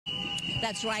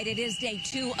That's right. It is day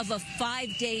 2 of a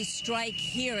 5-day strike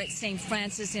here at St.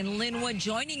 Francis in Linwood.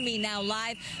 Joining me now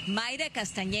live, Mayra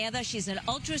Castañeda. She's an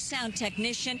ultrasound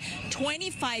technician,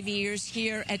 25 years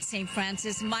here at St.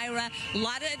 Francis. Mayra, a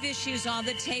lot of issues on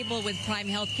the table with Prime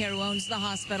Healthcare, who owns the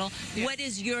hospital. Yes. What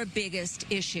is your biggest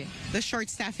issue? The short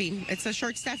staffing. It's a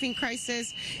short staffing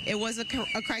crisis. It was a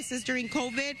crisis during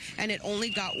COVID, and it only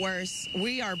got worse.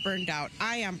 We are burned out.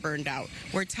 I am burned out.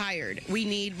 We're tired. We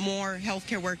need more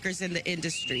healthcare workers in the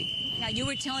industry. Now, you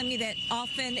were telling me that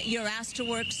often you're asked to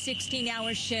work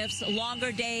 16-hour shifts,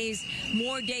 longer days,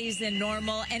 more days than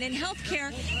normal. And in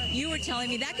healthcare, you were telling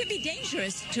me that could be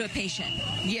dangerous to a patient.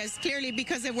 Yes, clearly,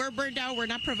 because if we're burned out, we're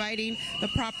not providing the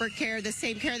proper care, the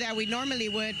same care that we normally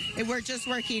would if we're just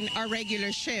working our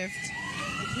regular shift.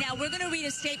 Now, we're going to read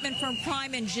a statement from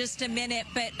Prime in just a minute,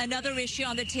 but another issue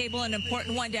on the table, an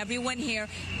important one to everyone here,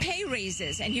 pay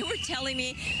raises. And you were telling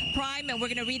me, Prime, and we're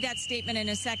going to read that statement in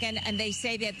a second, and they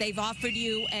say that they've offered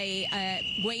you a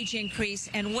wage increase.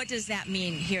 And what does that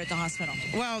mean here at the hospital?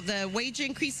 Well, the wage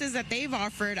increases that they've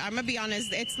offered, I'm going to be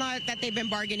honest, it's not that they've been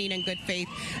bargaining in good faith.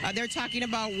 They're talking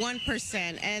about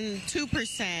 1% and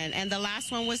 2%, and the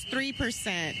last one was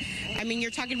 3%. I mean,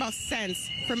 you're talking about cents.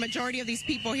 For majority of these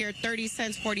people here, 30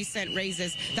 cents, 40-cent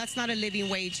raises. That's not a living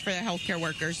wage for the healthcare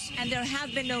workers. And there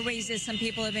have been no raises, some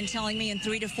people have been telling me, in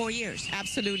 3 to 4 years.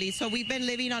 Absolutely. So we've been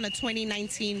living on a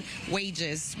 2019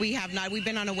 wages. We have not. We've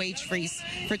been on a wage freeze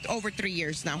for over 3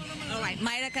 years now. All right.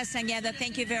 Mayra Castañeda,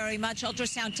 thank you very much,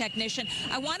 ultrasound technician.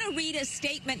 I want to read a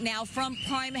statement now from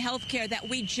Prime Healthcare that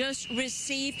we just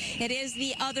received. It is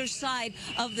the other side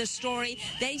of the story.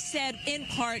 They said, in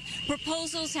part,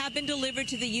 proposals have been delivered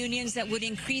to the unions that would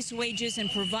increase wages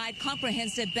and provide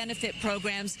comprehensive benefit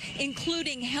programs,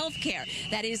 including health care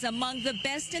that is among the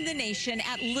best in the nation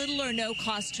at little or no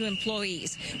cost to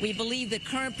employees. We believe the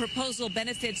current proposal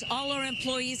benefits all our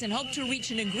employees and hope to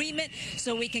reach an agreement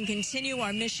so we can continue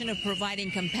our mission of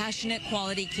providing compassionate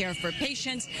quality care for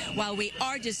patients. While we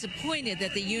are disappointed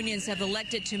that the unions have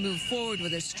elected to move forward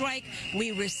with a strike,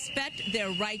 we respect their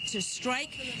right to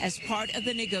strike as part of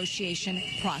the negotiation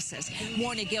process.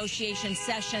 More negotiation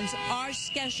sessions are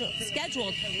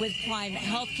scheduled with Prime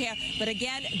Healthcare. But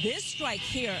again, this strike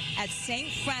here at St.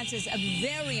 Francis, a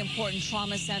very important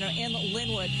trauma center in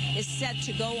Linwood, is set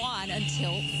to go on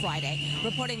until Friday.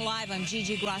 Reporting live, I'm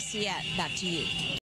Gigi Graciette. Back to you.